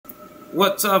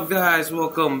What's up, guys?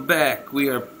 Welcome back. We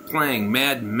are playing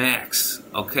Mad Max.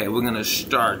 Okay, we're gonna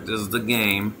start. This is the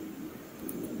game.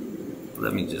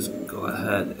 Let me just go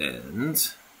ahead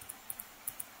and...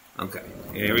 Okay,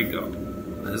 here we go.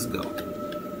 Let's go.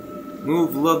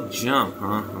 Move, look, jump,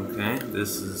 huh? Okay,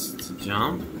 this is to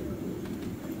jump.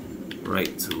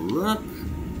 Right to look.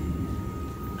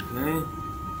 Okay.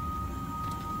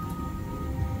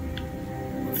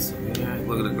 Let's see here.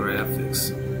 Look at the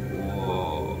graphics.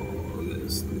 Whoa. Look at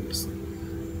this. Look at this.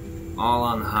 All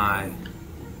on high.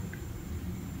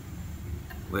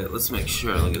 Wait, let's make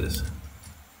sure. Look at this.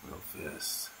 Real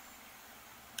fast.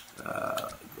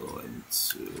 Go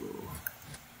into...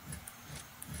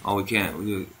 Oh, we can't.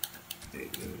 We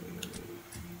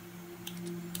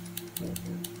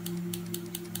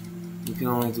can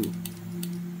only do...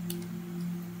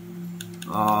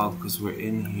 Oh, because we're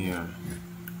in here.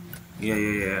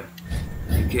 Yeah.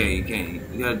 You can't.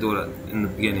 You gotta do it in the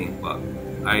beginning, but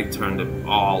I turned it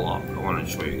all up. I want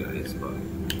to show you guys, but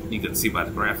you can see by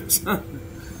the graphics.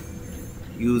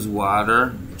 Use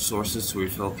water sources to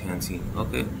refill canteen.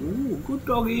 Okay. Ooh, good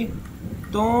doggy.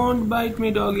 Don't bite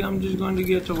me, doggy. I'm just going to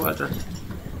get your water.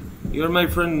 You're my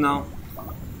friend now.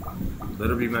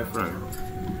 Better be my friend.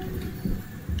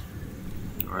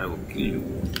 Alright, we'll kill you.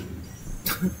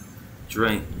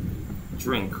 Drink.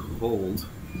 Hold.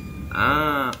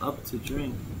 Ah, up to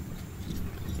drink.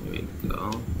 There we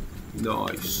go.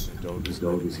 Nice. The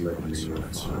dog is letting me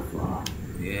run so far.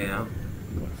 Yeah.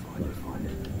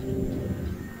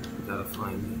 Gotta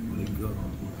find it. Where'd it go?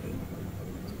 Okay.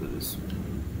 Let's go this way.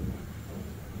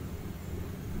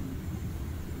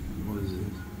 What is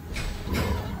this?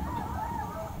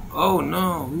 Oh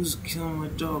no! Who's killing my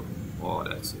dog? Oh,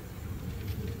 that's it.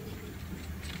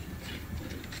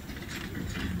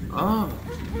 Oh.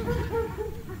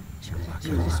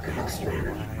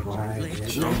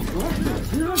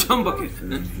 Jump bucket.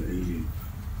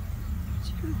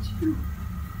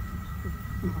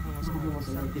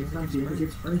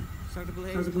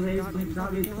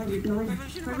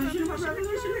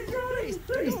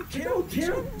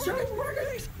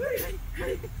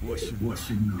 What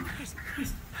should know?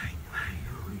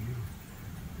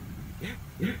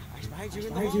 I spied you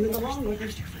in the long way.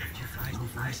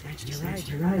 You're right.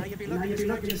 Now you'll be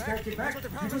lucky to scratch your back.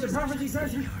 That's what the prophecy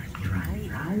says. You're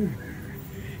right.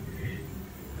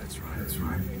 That's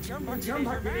right. Jump is your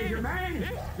man. You're man.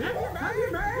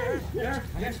 Yeah.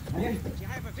 You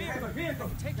have a vehicle.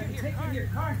 Take you to your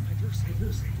car. I do say.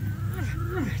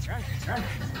 That's right.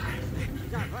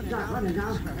 You're not running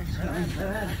now.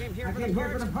 I came here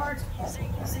for the parts. See,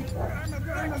 I'm a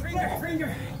good finger.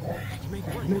 You make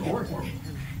it work. I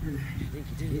think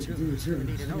you do too. You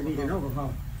need an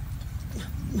overhaul.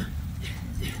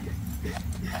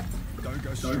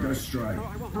 Don't go straight. No, I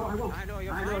won't. I know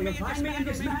you'll find me and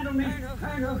dismantle me. I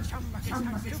know. It's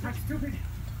stupid.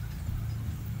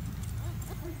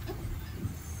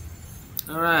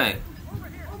 All right.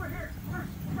 Over here.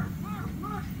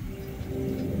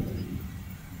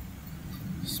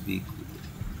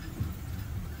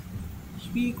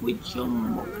 Speak with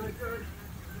Jumbo.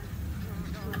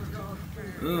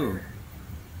 Ooh.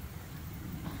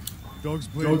 Dog's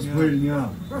bleeding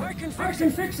out. I can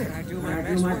fix it. I do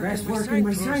my best work in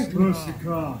my sight. Push the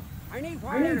car. I need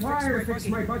wire to fix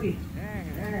my buggy.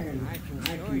 And I can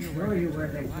show you where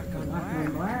they lock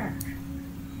on wire.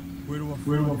 Where do I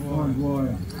find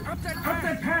wire? Up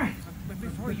that path. But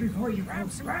before you grab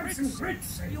some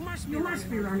bricks, you must be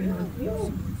running on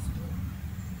fuel.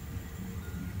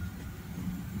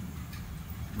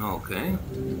 Okay.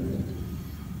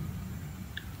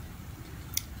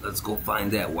 Let's go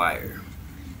find that wire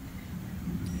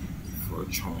for a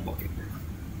chum bucket.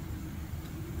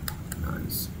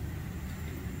 Nice.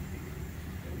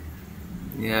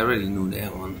 Yeah, I already knew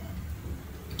that one.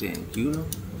 Thank you. Know?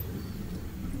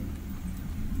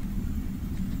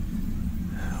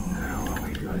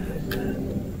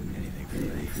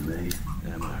 Anything for me?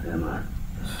 Am I?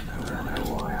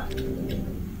 Wire.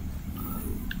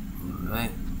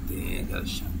 Alright. Dang, I got a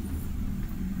shot.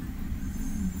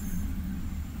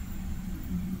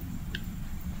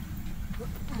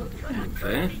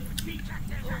 Okay.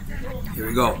 Here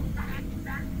we go.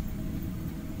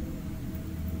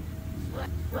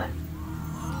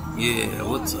 Yeah,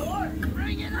 what's up?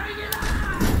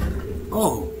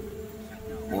 Oh.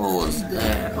 What was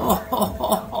that?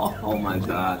 Oh my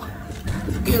god.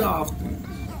 Get off.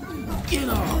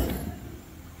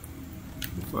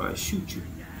 Before I shoot you.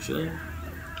 Should I?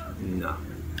 Nah.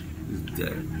 He's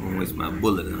dead. I'm gonna waste my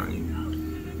bullet on you.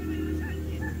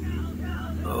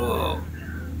 Oh.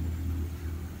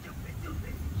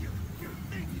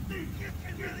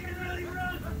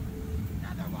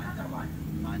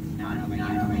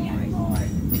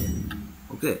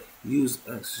 Okay, use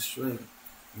X to strike,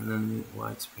 and then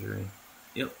Y to parry.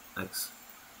 Yep, X.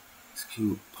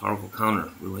 Execute powerful counter.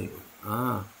 Relate with.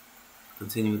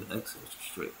 Continue with X to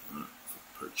strike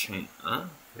per chain.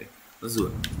 Okay, let's do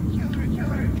it.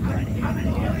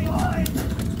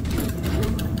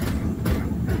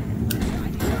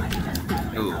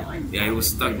 Oh, yeah, he was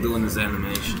stuck doing this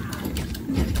animation.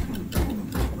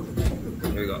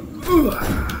 Here we go.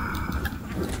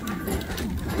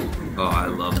 Oh, I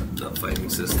love the fighting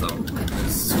system.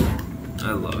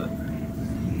 I love it.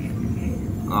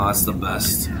 Oh, that's the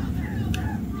best.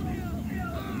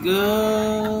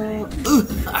 Go!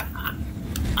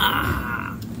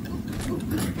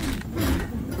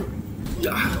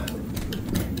 Yeah.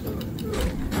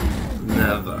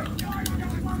 Never.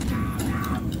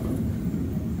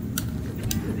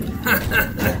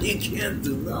 You can't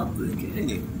do nothing, can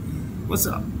you? What's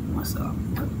up? What's up?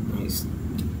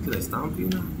 Can I stomp you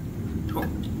now? Oh,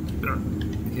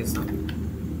 I can't stomp you.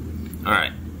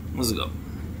 Alright, let's go.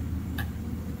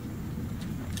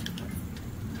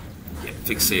 Get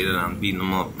fixated on beating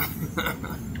them up.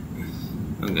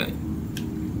 Okay.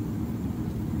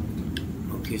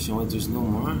 Location, wait, there's no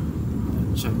more?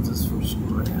 Check this for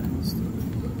scraps.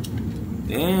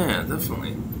 Yeah,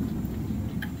 definitely.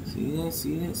 See that,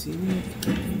 see that, see that?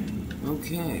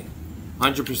 Okay.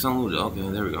 100% looted. Okay,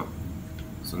 there we go.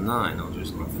 So now I know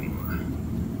there's nothing more.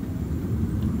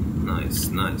 Nice,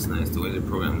 nice, nice. The way they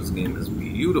program this game is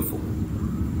beautiful.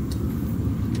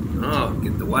 Oh,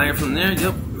 get the wire from there.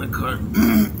 Yep, my car.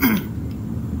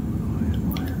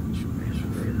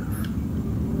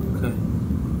 Okay.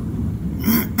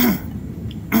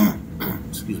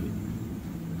 Excuse me.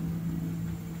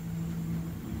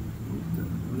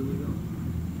 Where do we go?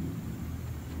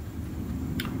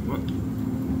 What?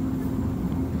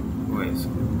 Wait.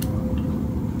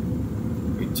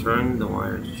 Return the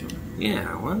wire to show.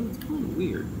 Yeah, well, it's kind of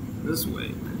weird. This way,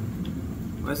 man.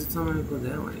 Why is it telling me to go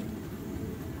that way?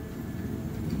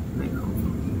 They come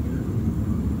from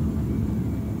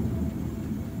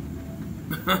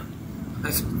here. I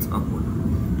don't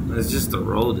know. It's just the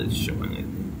road that's showing, I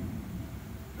think.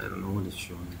 I don't know what it's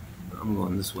showing. I'm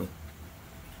going this way.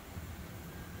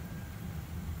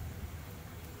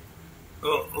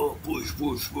 Oh, push,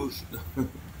 push, push.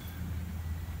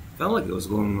 Felt like it was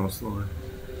going no slower.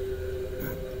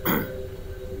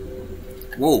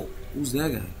 Whoa, who's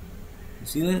that guy? You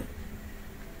see that?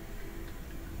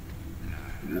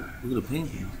 Look at the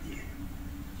painting.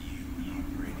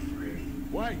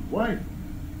 Wait.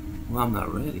 Well, I'm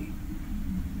not ready.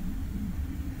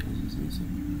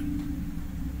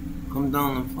 Come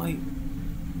down and fight.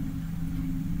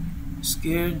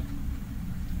 Scared?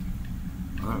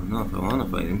 I don't know if I want to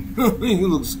fight him. You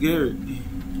look scared.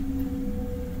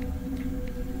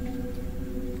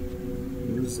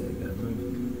 Who's that guy?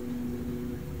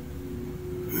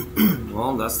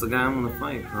 Well, that's the guy I'm gonna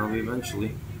fight, probably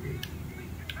eventually.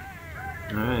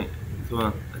 Alright, come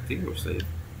on. I think we're safe.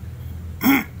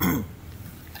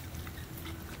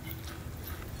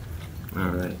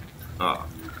 Alright. Oh.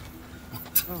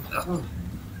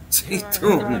 Stay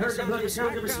tuned. I heard the bloody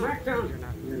sound of a smackdown.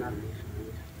 You're not.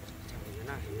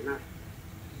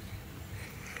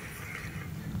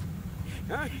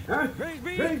 Huh? Praise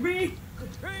me! Praise me!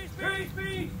 Praise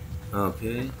me!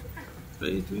 Okay.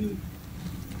 Praise me.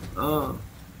 Oh.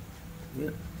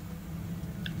 Yep.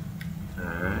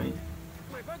 Alright.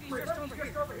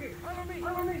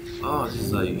 Oh, this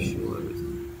is how you show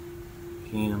everything.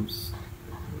 Camps.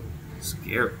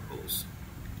 Scarecrows.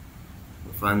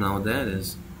 We'll find out what that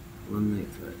is. Eliminate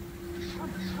threat.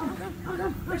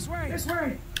 This way! This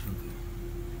way!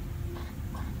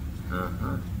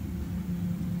 Uh-huh.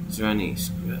 Is there any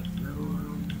scrap metal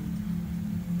around?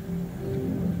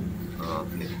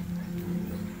 Okay.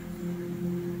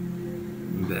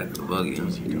 Back of the buggy.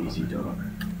 Easy, dog.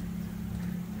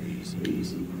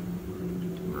 Easy.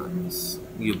 Nice.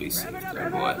 You'll be safe there,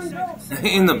 boy.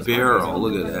 In the barrel.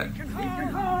 Look at that.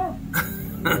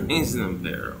 He's in the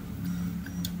barrel.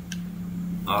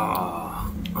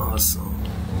 Oh, awesome.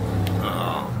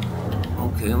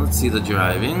 Oh. Okay, let's see the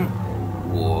driving.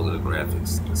 Whoa, look at the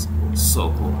graphics. It's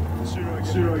so cool.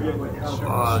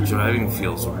 Oh, driving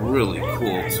feels really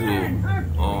cool too.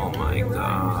 Oh my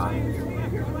god.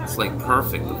 It's like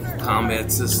perfect. The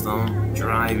combat system,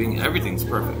 driving, everything's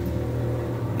perfect.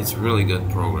 It's really good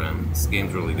program. This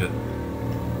game's really good.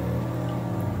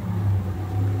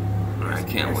 I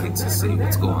can't wait to see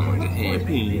what's going on. Like a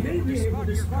happy.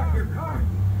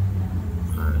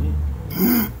 Alright.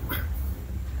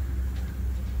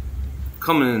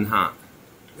 Coming in hot.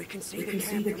 We can see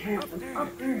the camp from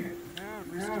up there.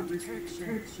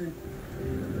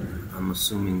 I'm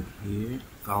assuming here.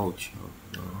 Gaucho.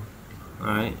 No.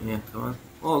 Alright, yeah, come on.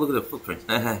 Oh, look at the footprints.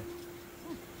 Yeah.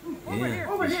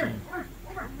 Over here.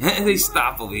 They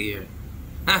stop over here.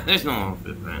 There's no more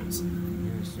footprints.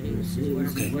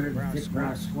 Okay.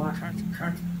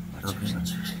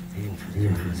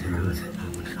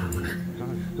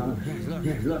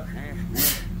 Look.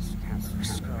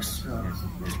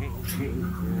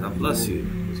 God bless you,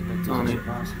 Tony.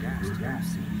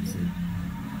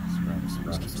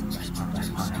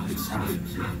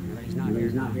 He's not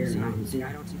here now. See, I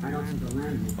don't have the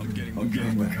land. I'm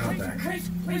getting my car back.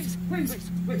 Please.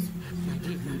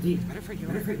 Better for you.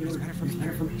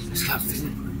 Better for me. Stop.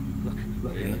 Look.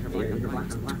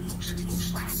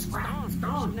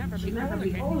 Stone. She'll never be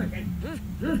whole again.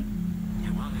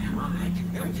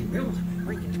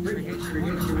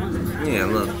 Yeah,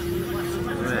 look.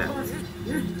 Man.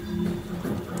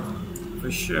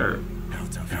 For sure. How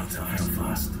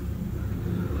fast?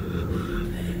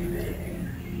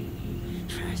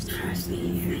 Trust me.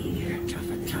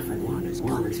 Tougher one is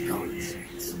gone.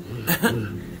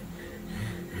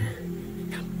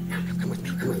 Come with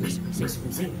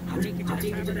me. I'll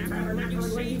take you to the river when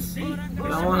you see.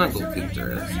 I wanna go kick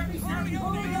their ass.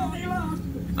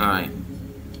 Alright.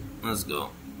 Let's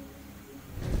go.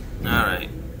 Alright.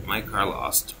 My car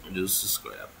lost. Reduce the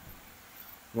scrap.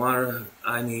 Water.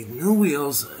 I need new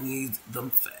wheels. I need them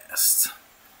fast.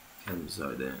 Kind of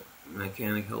bizarre that.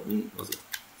 Mechanic help me? What's it?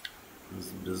 This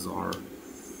is bizarre.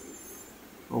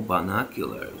 Oh,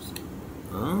 binoculars.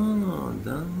 Oh,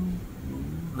 down.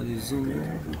 How do you zoom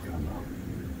in?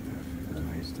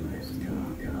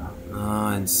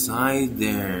 Ah, inside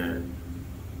there.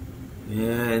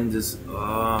 Yeah, and this.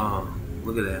 Oh,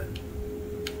 look at that.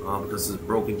 Oh, because it's a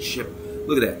broken ship.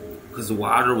 Look at that. Because the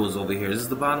water was over here. This is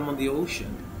the bottom of the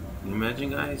ocean. Can you imagine,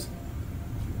 guys?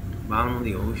 Bottom of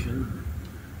the ocean.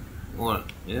 Or,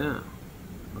 yeah.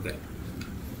 Okay.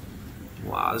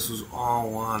 Wow, this was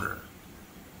all water.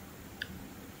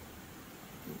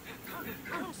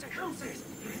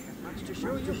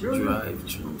 Drive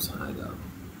Trump's hideout.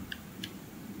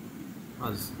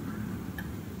 Let's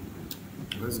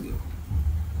go.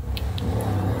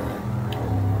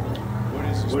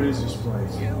 What is this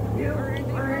place? We're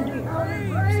in the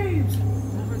graves.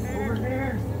 Over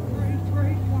there.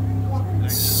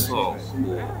 It's so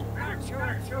cool.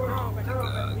 Oh my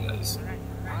God, guys.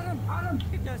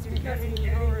 It doesn't get any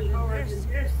lower than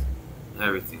this.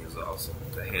 Everything is awesome.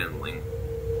 The handling,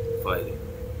 fighting.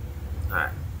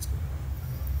 Alright, let's go.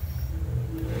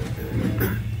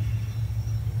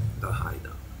 The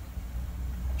hideout.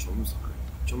 Chum's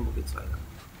hideout. Chumbucket's hideout.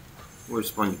 Where's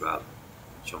SpongeBob?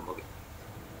 Chumbucket.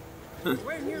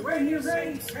 When you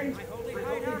say, my holy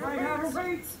hideout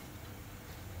awaits.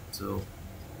 So,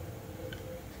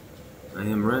 I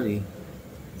am ready.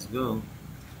 Let's go.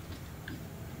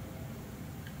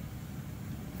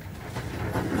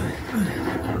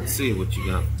 Let's see what you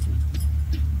got.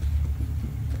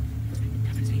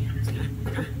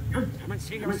 Come and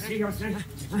see yourself.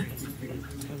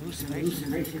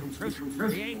 Hallucination from truth.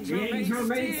 The angel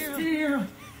made steel.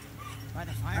 By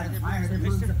the fire that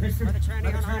burns the piston. By the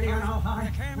tranny on all high.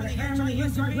 By the camera the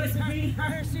instrument blessed be.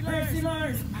 Mercy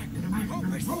Lord.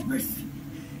 Hopeless.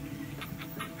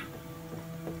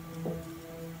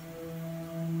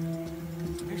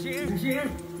 There she is.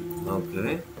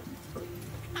 Okay.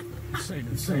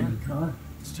 Same car.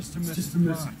 It's just a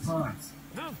missing parts.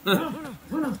 No.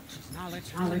 Knowledge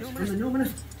from the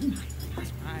numinous.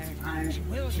 She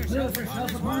wills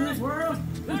herself upon this world.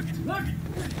 Look.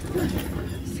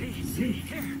 See.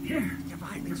 Here.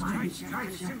 Divine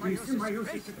stripes.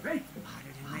 Symbiosis of faith.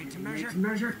 Made to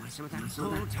measure. Some of that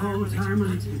old time.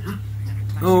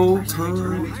 Old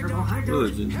time.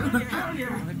 Legend.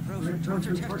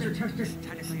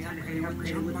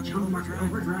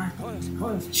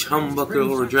 Chumbucket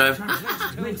overdrive.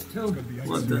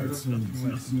 What the?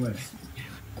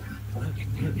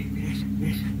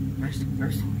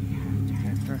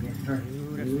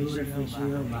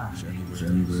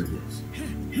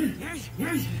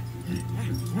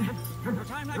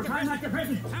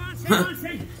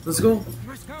 Let's go.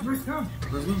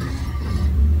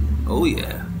 Oh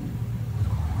yeah.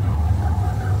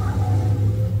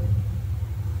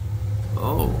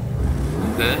 Oh.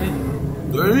 Okay.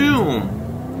 Damn.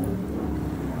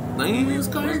 This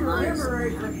guy's nice.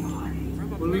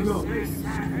 Where do we go?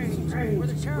 Where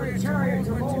the chariots are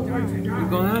We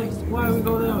go that way? Why do we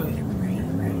go that way?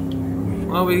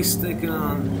 Why are we sticking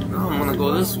on? No, I'm gonna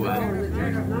go this way.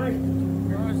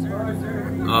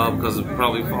 Oh, because it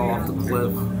probably fall off the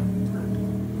cliff. I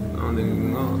don't think we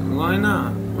can go. Why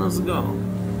not? Let's go.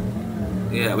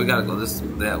 Yeah, we gotta go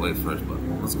that way first, but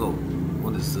let's go.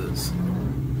 What is this?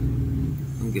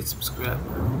 Let me get some scrap.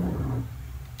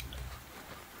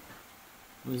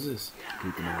 What is this?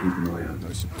 Keep an eye out.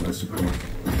 No support.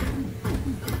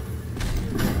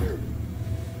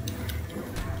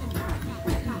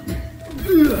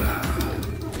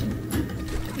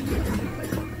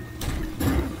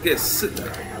 Okay, sit down.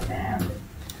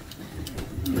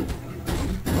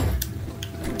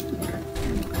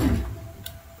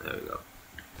 There we go.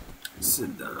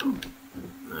 Sit down.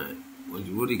 Alright.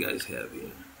 What do you guys have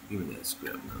here? Give me that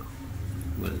scrap now.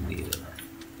 I'm gonna need it.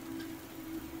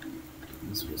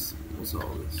 What's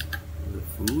all this? Is it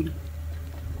food?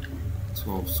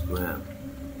 12 scrap.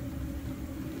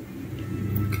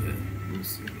 Okay. Let me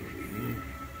see over here.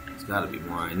 There's gotta be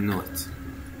more. I know it.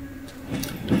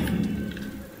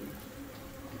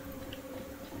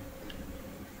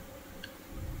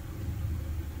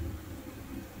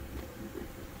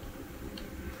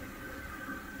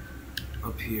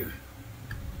 Up here.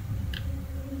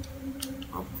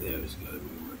 Up there's gotta be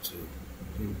more too.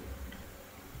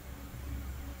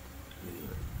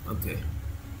 Yeah. Okay.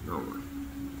 No more.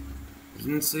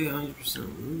 Didn't say 100%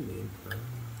 looted.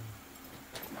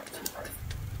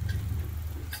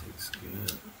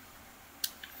 Good.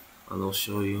 Oh, they'll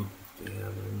show you if they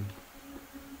have any.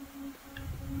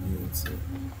 Yeah, that's it.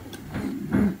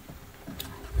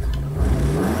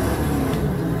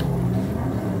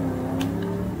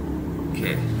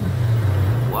 Okay.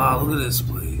 Wow, look at this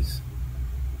place.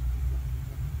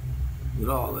 Look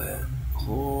at all that.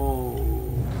 Oh.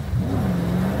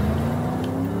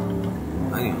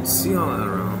 I didn't even see all that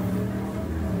around.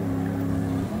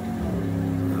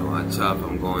 Gotta watch out if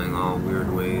I'm going all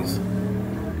weird ways.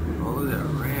 Oh, look at that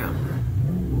ramp.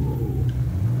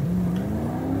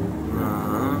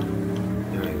 Whoa.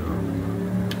 There we go.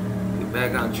 Get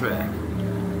back on track.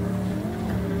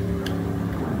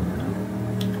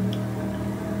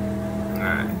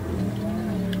 Alright.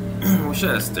 Wish I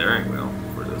had a steering wheel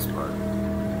for this part.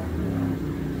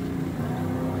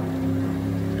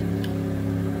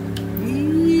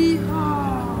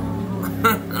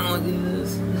 Look at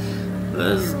this.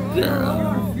 Let's go.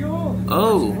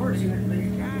 Oh.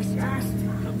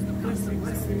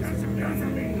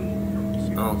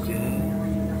 Okay.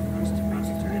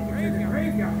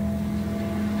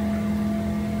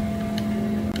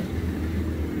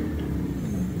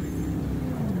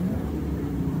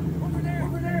 Over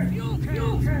there. Fuel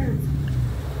cans.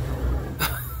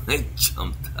 They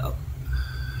jumped out.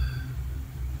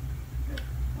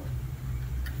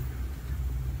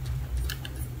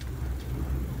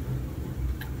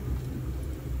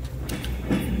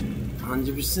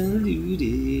 $100%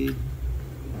 looted.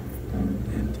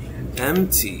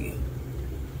 Empty.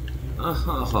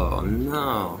 Oh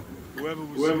no.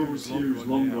 Whoever was here is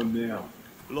long gone now.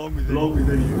 Along with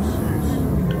any use.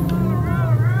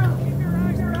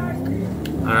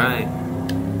 Alright.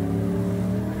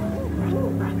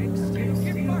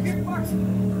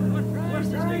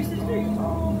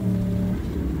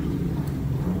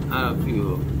 Out of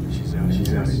fuel. She's out of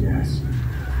gas.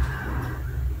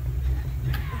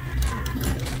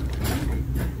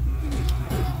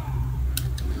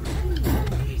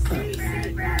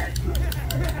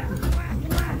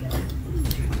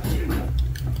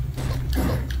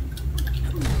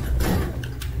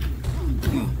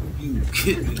 You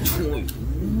kidding me, Troy?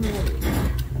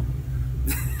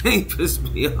 He pissed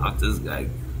me off, this guy.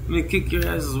 Let me kick your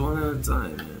asses one at a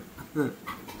time, man.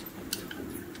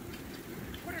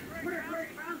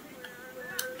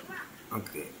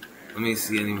 Okay, let me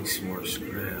see any more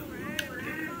scrap.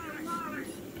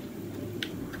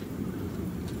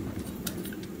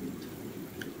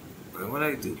 What'd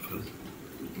I do?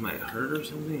 Am I hurt or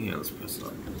something? Here, let's press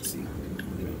up. Let's see.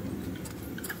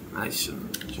 I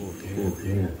shouldn't.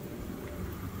 Okay.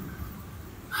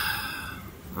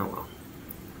 Oh well.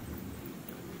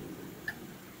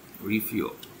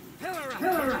 Refuel.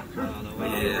 Pillar.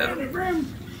 Yeah.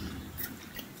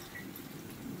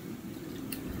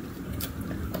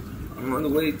 I'm on the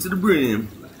way to the brim.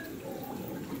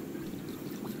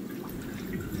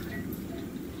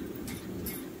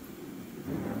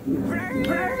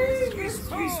 Praise is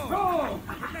full.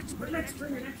 Let's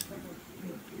bring it.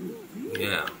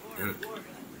 Yeah. And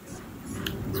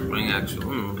spring actual.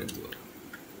 Let me do it.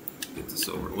 Get this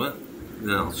over with.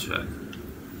 Then I'll check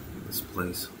this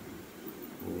place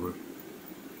over.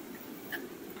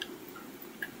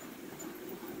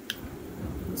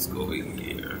 Let's go over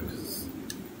here.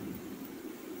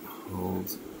 Hold.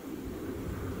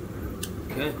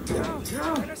 Okay.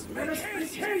 Let us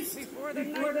make haste before the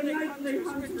nightly hunters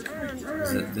return.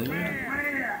 Is it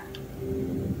there?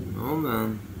 Hold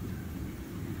on.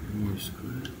 More scrap.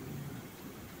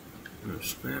 more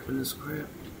scrap in this crap?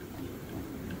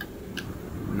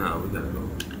 No, we gotta go.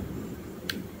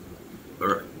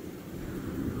 Alright.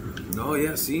 Oh,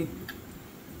 yeah, see?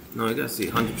 No, I gotta see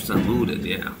 100% looted,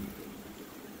 yeah.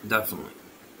 Definitely.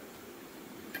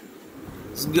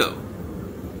 Let's go.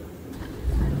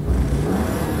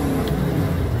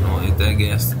 Oh, hit that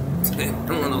gas. Okay.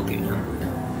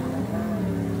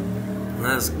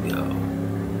 Let's go.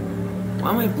 Why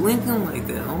am I blinking like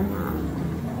that? Hold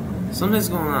on. Something's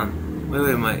going on.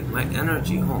 Wait, my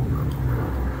energy. Hold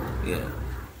on. Yeah.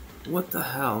 What the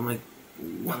hell? I'm like,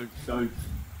 what? Don't.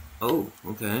 Oh,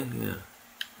 okay, yeah.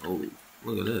 Oh,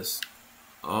 look at this.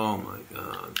 Oh my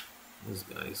god. This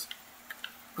guy's.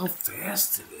 How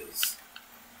fast it is.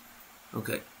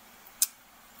 Okay.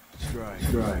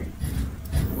 Right.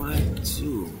 What I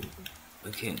do? I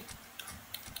can't.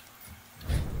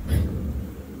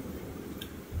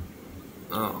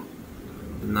 Oh.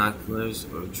 Binoculars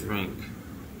or drink.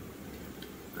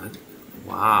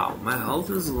 Wow, my health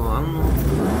is low. I don't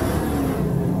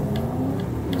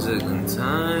know. Is it in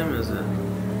time? Is it?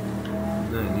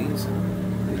 No, it needs it.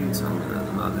 They didn't tell me that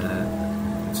about that.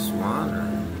 It's just water.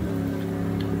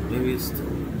 Maybe it's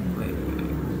still. Wait.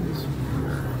 It's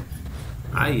water.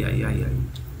 Ay.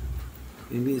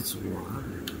 Maybe it's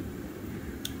water.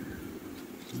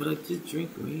 But I did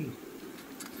drink green.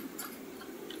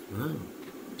 Oh.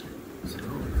 So.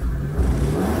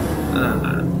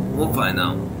 We'll find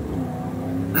out.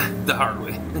 The hard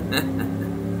way.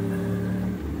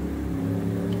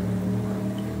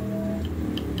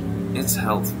 It's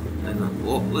health. I know.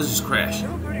 Oh, let's just crash.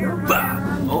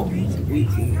 Bah! Oh, we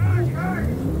can.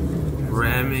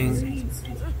 Ramming.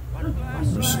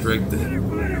 Restricted.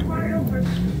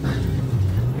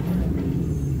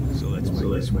 So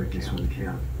let's make this one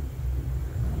count.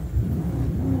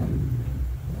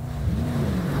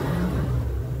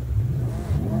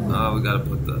 Oh, we gotta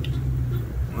put the.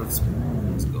 Let's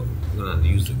go. I'm gonna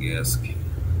use the gas can.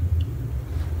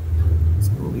 Let's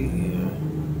go over here.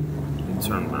 And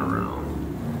turn it around.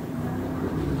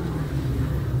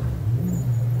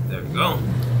 There we go.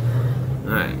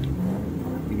 Alright.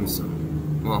 Give me some.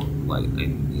 Well, light. I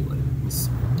need light. Let's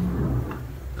see.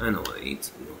 I know what I need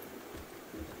to do.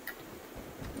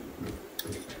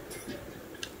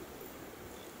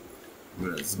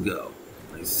 Let's go.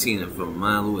 I've seen it from a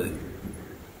mile away.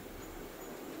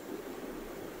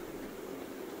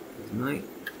 Night.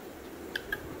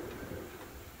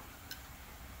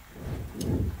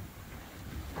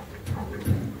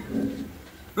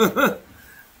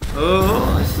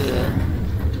 Oh shit.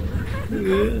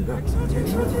 Yeah.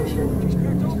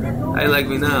 How you like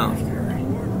me now?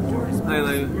 How you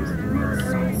like me?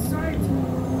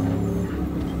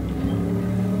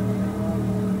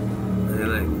 How you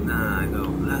like me? Nah, I go.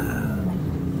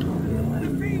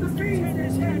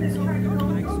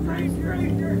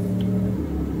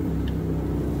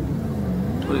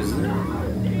 What is that?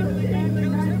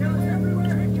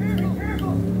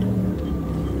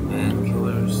 Man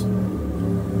killers.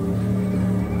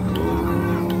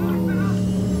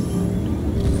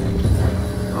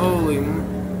 Holy.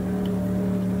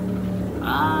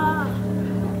 Ah!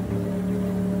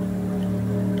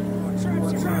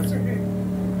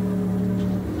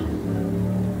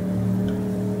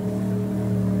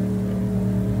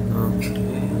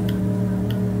 Okay.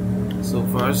 So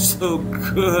far, so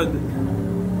good.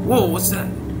 Whoa, what's that?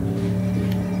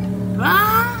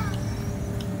 Ah!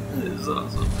 That is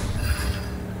awesome.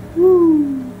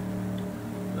 Woo!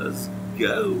 Let's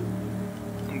go.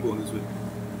 I'm going this way.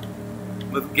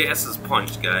 But the gas is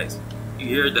punched, guys. You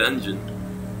hear the engine.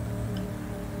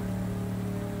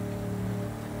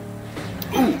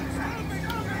 Ooh!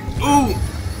 Ooh!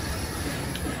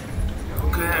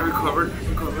 Okay, I recovered.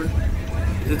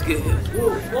 Let's get hit.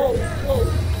 Whoa!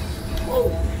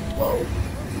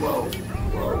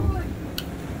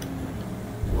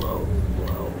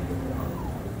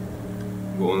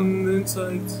 Going on the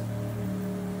inside.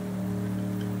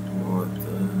 What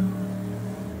the?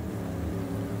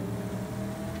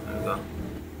 There we go.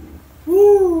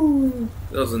 Woo!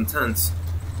 That was intense.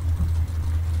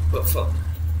 But fun.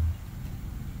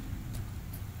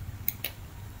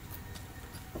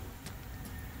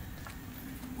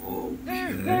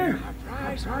 Okay. There!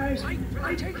 Prize!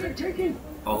 Take it!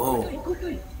 Oh.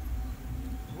 Quickly!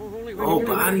 Oh,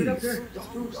 bodies.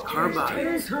 Car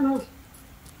bodies.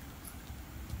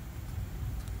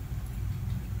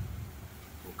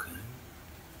 Okay.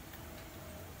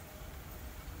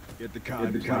 Get the car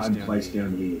and place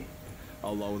down here.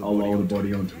 I'll lower the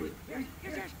body onto it.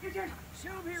 Yes.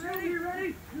 She'll be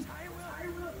ready. I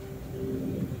will.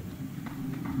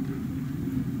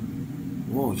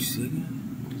 Whoa, you see that?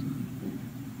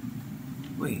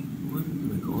 Wait, What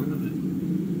am I going to it?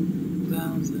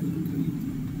 Down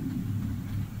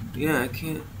there. Yeah, I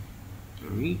can't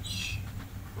reach.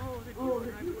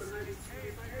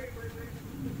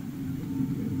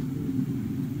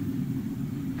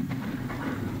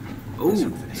 Oh,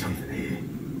 Something here.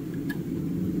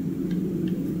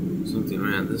 something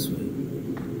ran this way.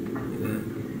 Yeah.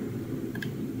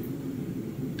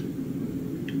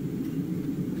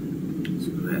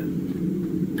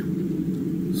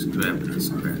 Scrap and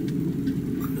scrap.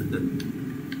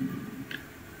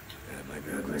 My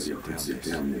God, let's sit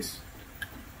down this.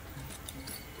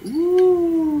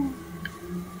 Ooh.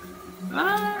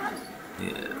 Ah.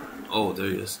 Yeah. Oh, there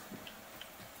he is.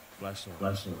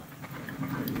 Flashlight.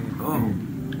 Oh.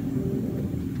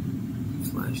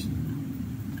 Flash.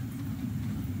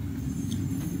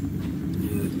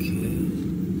 Okay.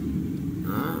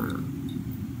 Ah.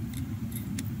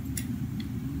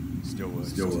 Still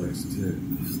works too.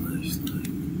 Flashlight.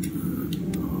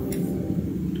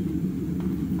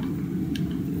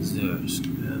 Is there a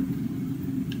scrap?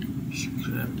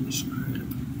 Scrap.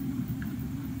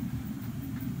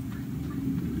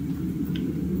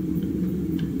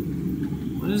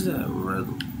 What is that red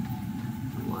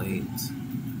light?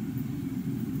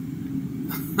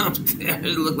 Up there,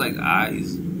 it looked like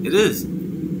eyes. It is.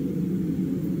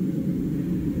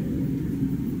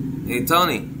 Hey,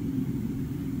 Tony.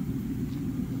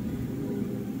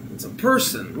 It's a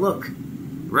person. Look.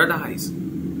 Red eyes.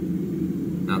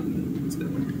 Okay, it's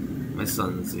good. My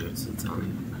son's here, so Tony.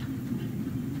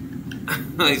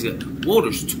 He's got, whoa,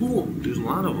 there's two of them. There's a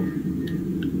lot of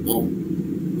them. Whoa.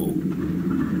 Well,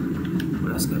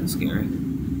 that's kind of scary.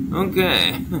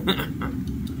 Okay.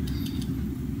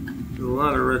 There's a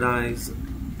lot of red eyes.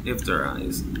 If they're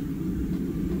eyes.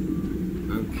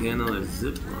 Okay, another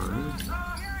zip line.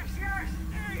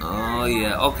 Oh,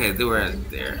 yeah. Okay, they were right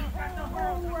there.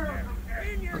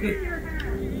 Okay.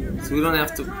 So we don't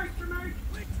have to...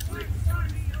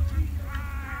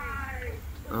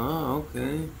 Oh,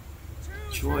 okay.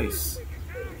 Choice.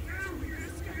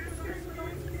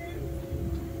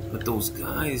 But those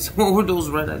guys, what were those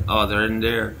red eyes? Oh, they're in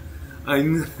there. I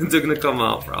knew they're gonna come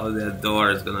out. Probably that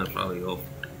door is gonna probably open.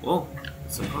 Whoa,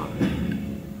 it's a car.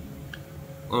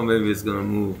 Or maybe it's gonna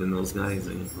move and those guys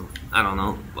are gonna go. I don't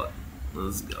know, but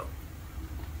let's go.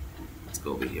 Let's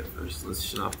go over here first. Let's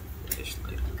shut off the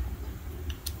flashlight.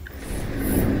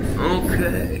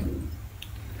 Okay.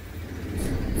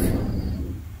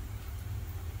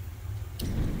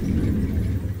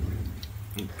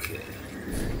 Okay.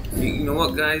 You know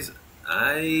what, guys?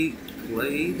 I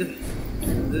played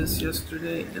this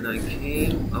yesterday and I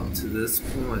came up to this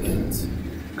point.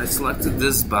 I selected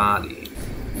this body.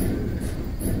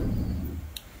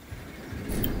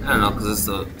 I don't know, because it's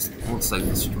the looks like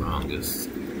the strongest.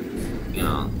 You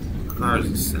know, the car's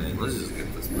the same. Let's just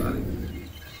get this body.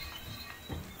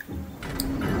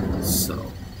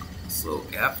 So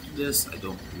after this, I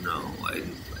don't know. I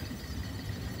didn't play.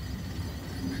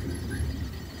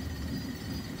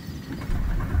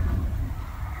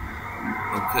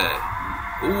 Okay.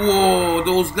 Whoa,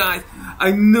 those guys.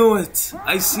 I knew it.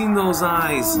 I seen those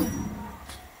eyes.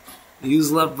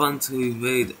 Use left button to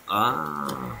evade.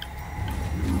 Ah.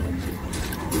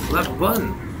 Left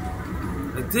button.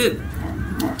 I did.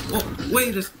 Oh,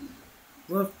 wait. It's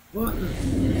left button.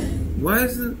 Why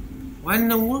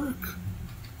didn't it work?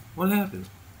 What happened?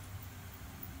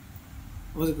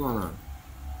 What's going on?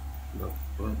 Left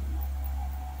button.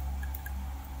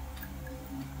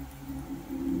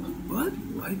 What?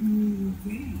 Why didn't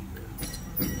you evade?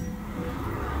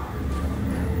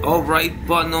 Oh, right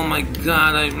button. Oh my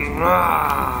god. I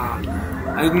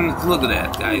didn't look at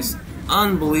that, guys.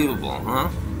 Unbelievable, huh?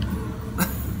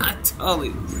 I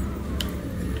totally.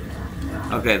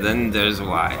 Okay, then there's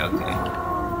why. Okay.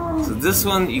 So this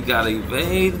one you gotta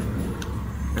evade,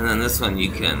 and then this one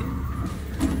you can.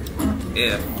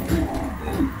 Take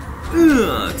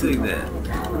that.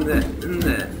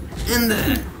 And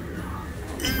that.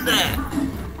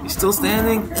 You still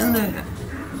standing? In that.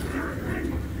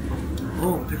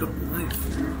 Oh, pick up the knife.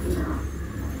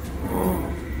 Oh.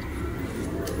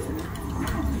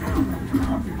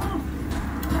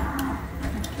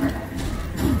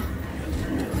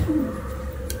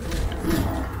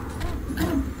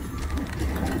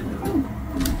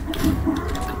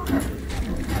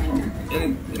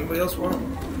 Anybody else want?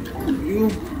 You?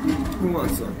 Who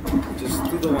wants some? Just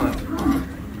do the one.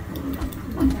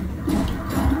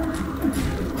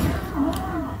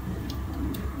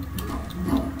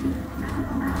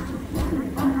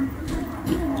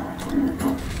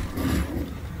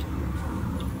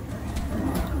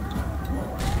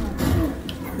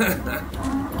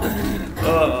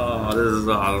 Oh, this is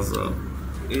awesome.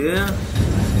 Yeah.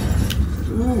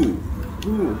 Ooh.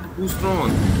 Ooh. Who's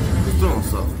throwing? Who's throwing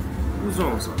stuff? Who's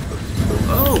throwing stuff?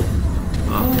 Oh.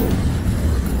 Oh.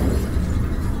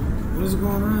 What is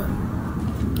going on?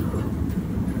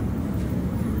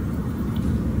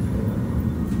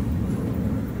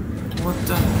 What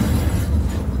the?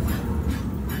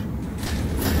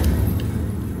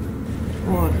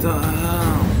 What the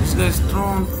hell? This guy's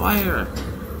throwing fire.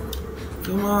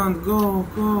 Come on, go,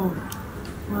 go.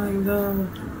 Lying down.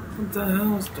 What the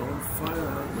hell is throwing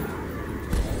fire?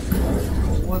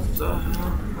 What the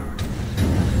hell?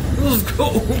 Let's go.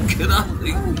 Get out of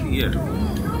here.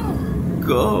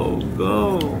 Go,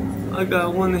 go. I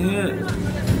got one hit.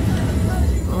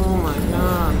 Oh my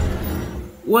god.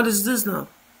 What is this now?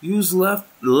 Use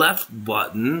left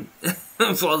button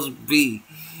plus B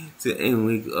to aim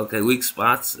weak. Okay, weak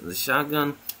spots in the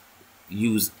shotgun.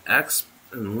 Use X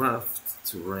and left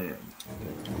to ram.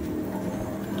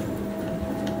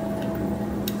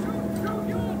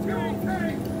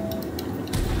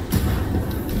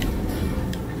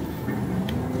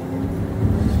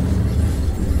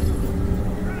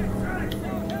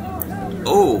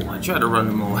 Oh, I tried to run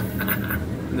them away.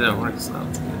 Didn't work so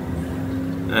out.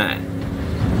 Alright.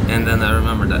 And then I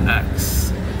remember the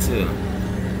X too.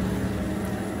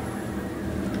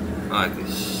 Oh, I could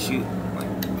shoot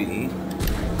like B.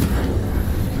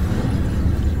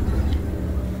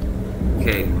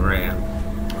 Okay, ram.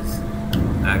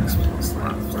 X plus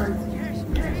left.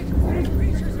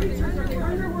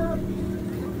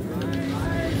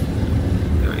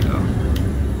 There we go.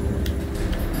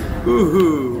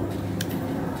 Woohoo!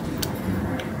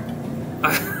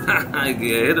 I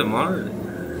hit him hard.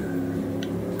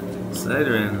 Side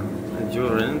ran him. I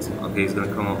drove right into him. Okay, he's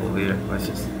gonna come up over here. Watch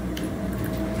this.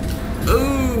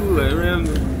 Ooh, I rammed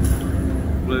him.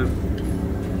 Flip.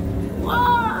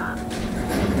 What?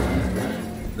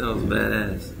 That was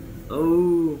badass.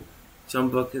 Oh,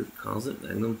 jump bucket calls it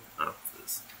Magnum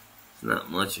Optus. It's not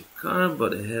much a car,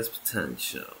 but it has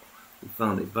potential. We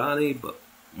found a body, but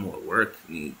more work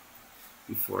needed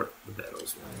before the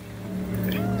battle's won.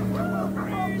 Okay.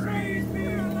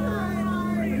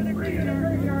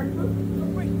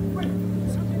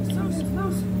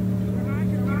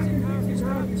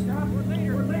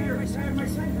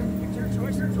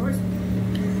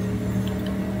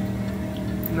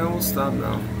 No, we'll stop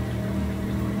now.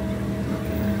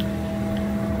 Okay.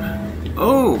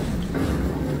 Oh!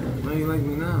 Why do you like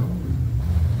me now?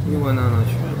 We went on a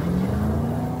trip.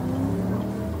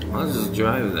 I'll just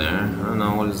drive there. I don't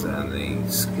know, what is that? A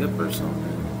skip or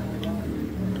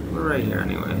something? We're right here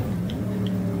anyway.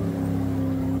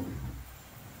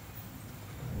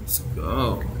 Let's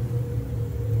go.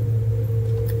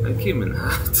 I came in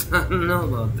hot. I don't know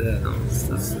about that. I'm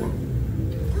so slow.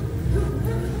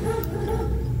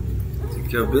 Take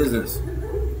care of business.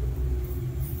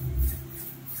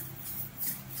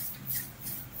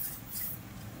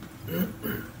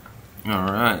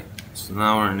 Alright, so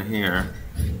now we're in here.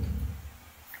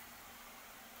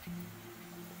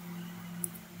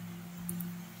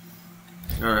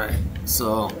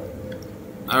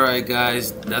 Alright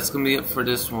guys, that's gonna be it for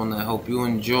this one. I hope you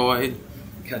enjoyed.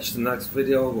 Catch the next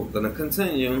video, we're gonna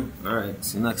continue. Alright,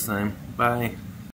 see you next time. Bye.